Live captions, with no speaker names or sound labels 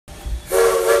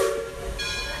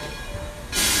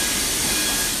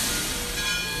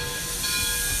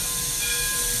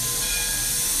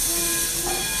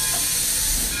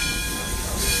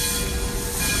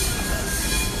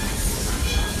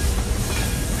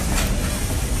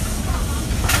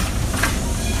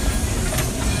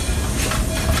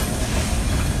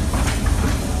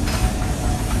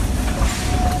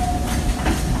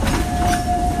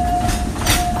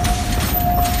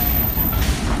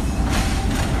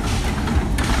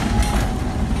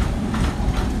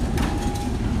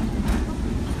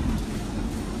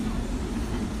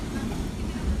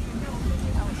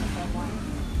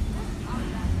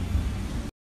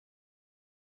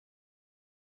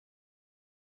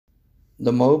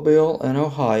The Mobile and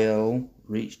Ohio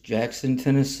reached Jackson,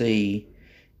 Tennessee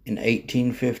in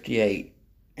 1858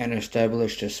 and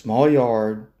established a small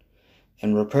yard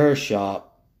and repair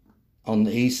shop on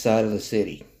the east side of the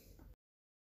city.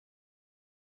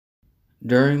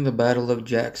 During the Battle of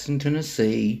Jackson,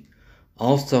 Tennessee,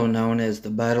 also known as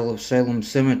the Battle of Salem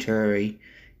Cemetery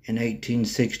in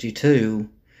 1862,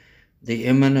 the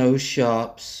M&O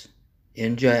shops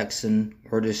in Jackson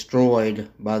were destroyed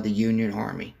by the Union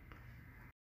Army.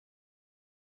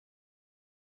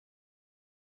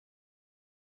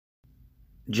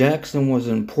 Jackson was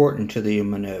important to the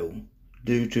M&O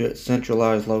due to its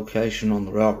centralized location on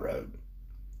the railroad.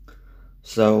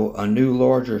 So a new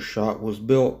larger shop was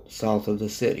built south of the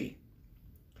city.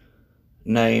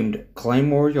 Named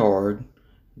Claymore Yard,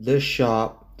 this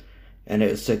shop and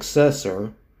its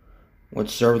successor would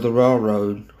serve the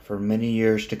railroad for many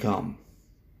years to come.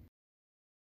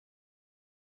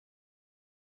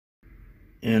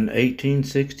 In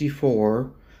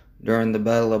 1864, during the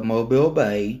Battle of Mobile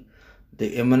Bay,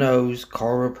 the M&O's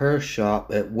car repair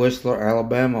shop at Whistler,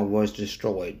 Alabama was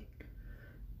destroyed.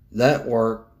 That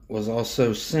work was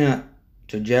also sent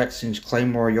to Jackson's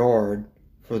Claymore Yard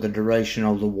for the duration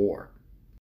of the war.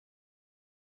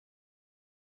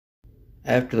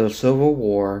 After the Civil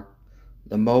War,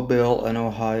 the Mobile and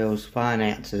Ohio's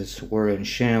finances were in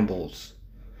shambles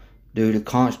due to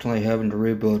constantly having to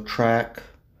rebuild track,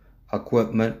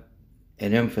 equipment,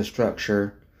 and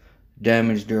infrastructure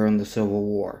damaged during the Civil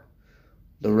War.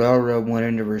 The railroad went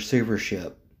into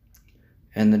receivership,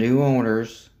 and the new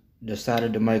owners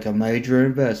decided to make a major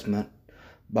investment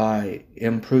by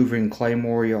improving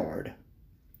Claymore Yard.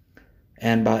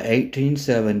 And by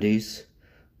 1870s,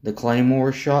 the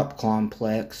Claymore Shop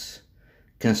Complex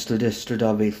consisted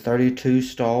of a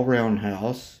 32-stall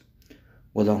roundhouse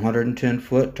with a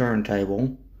 110-foot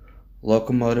turntable,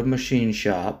 locomotive machine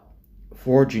shop,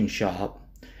 forging shop,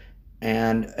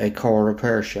 and a car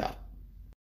repair shop.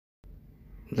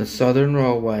 The Southern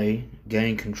Railway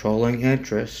gained controlling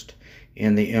interest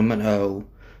in the M&O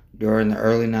during the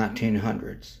early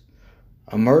 1900s.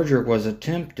 A merger was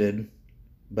attempted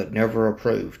but never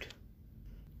approved.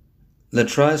 The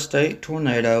tri-state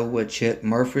tornado which hit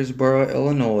Murfreesboro,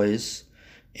 Illinois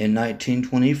in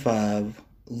 1925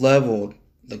 leveled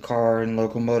the car and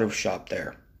locomotive shop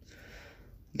there.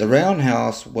 The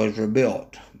roundhouse was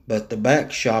rebuilt, but the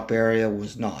back shop area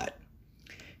was not.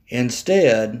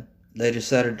 Instead, they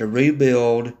decided to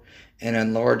rebuild and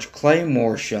enlarge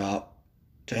Claymore shop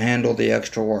to handle the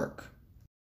extra work.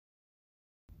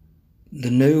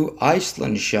 The new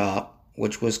Iselin shop,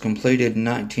 which was completed in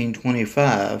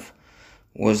 1925,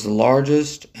 was the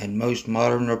largest and most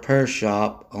modern repair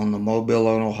shop on the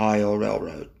Mobile and Ohio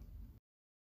Railroad.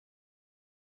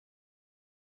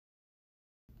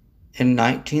 In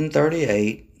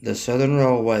 1938, the Southern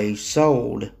Railway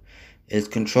sold its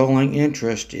controlling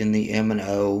interest in the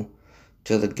M&O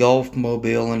to the Gulf,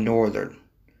 Mobile, and Northern.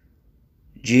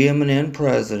 GM&N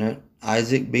President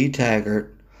Isaac B.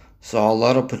 Taggart saw a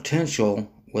lot of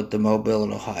potential with the Mobile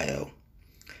and Ohio,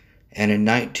 and in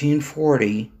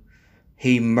 1940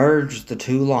 he merged the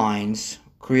two lines,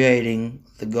 creating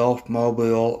the Gulf,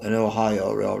 Mobile, and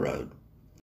Ohio Railroad.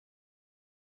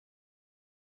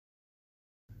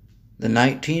 The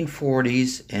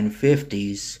 1940s and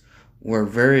 50s were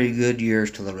very good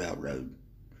years to the railroad.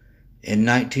 In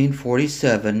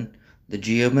 1947, the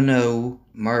GM&O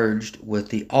merged with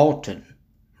the Alton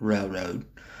Railroad,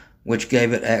 which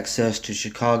gave it access to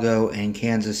Chicago and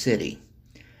Kansas City.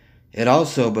 It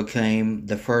also became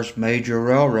the first major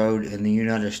railroad in the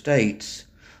United States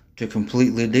to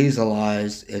completely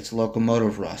dieselize its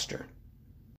locomotive roster.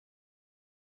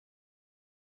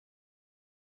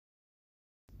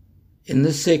 In the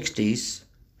 60s,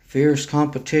 fierce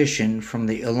competition from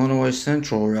the Illinois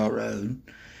Central Railroad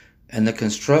and the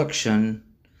construction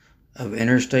of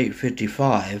Interstate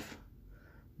 55,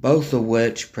 both of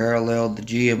which paralleled the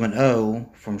GM&O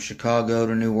from Chicago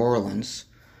to New Orleans,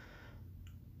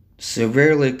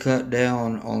 severely cut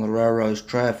down on the railroad's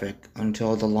traffic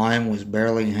until the line was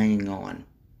barely hanging on.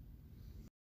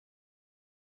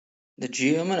 The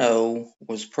GM&O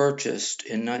was purchased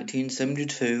in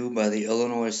 1972 by the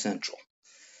Illinois Central.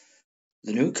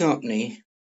 The new company,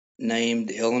 named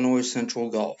the Illinois Central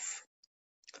Gulf.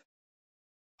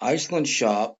 Iselin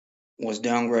shop was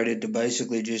downgraded to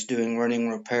basically just doing running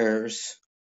repairs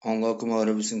on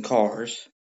locomotives and cars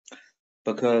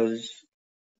because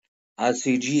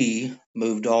ICG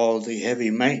moved all the heavy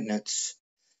maintenance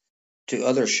to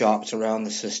other shops around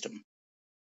the system.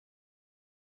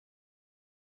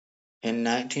 In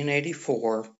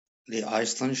 1984, the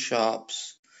Iselin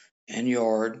shops and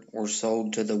yard were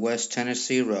sold to the West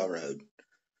Tennessee Railroad,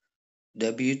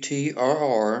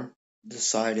 WTRR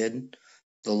decided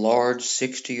the large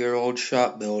 60-year-old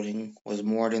shop building was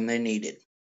more than they needed.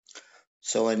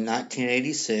 So in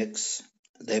 1986,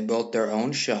 they built their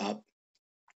own shop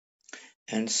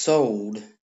and sold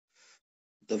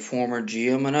the former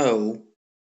GM&O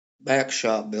back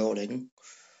shop building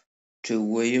to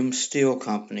Williams Steel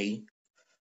Company,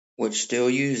 which still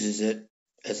uses it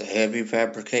as a heavy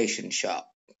fabrication shop.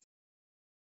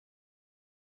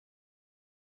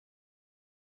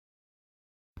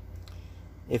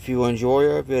 If you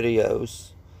enjoy our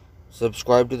videos,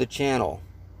 subscribe to the channel,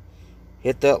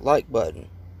 hit that like button,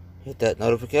 hit that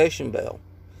notification bell.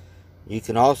 You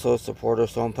can also support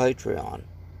us on Patreon.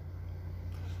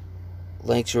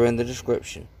 Links are in the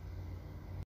description.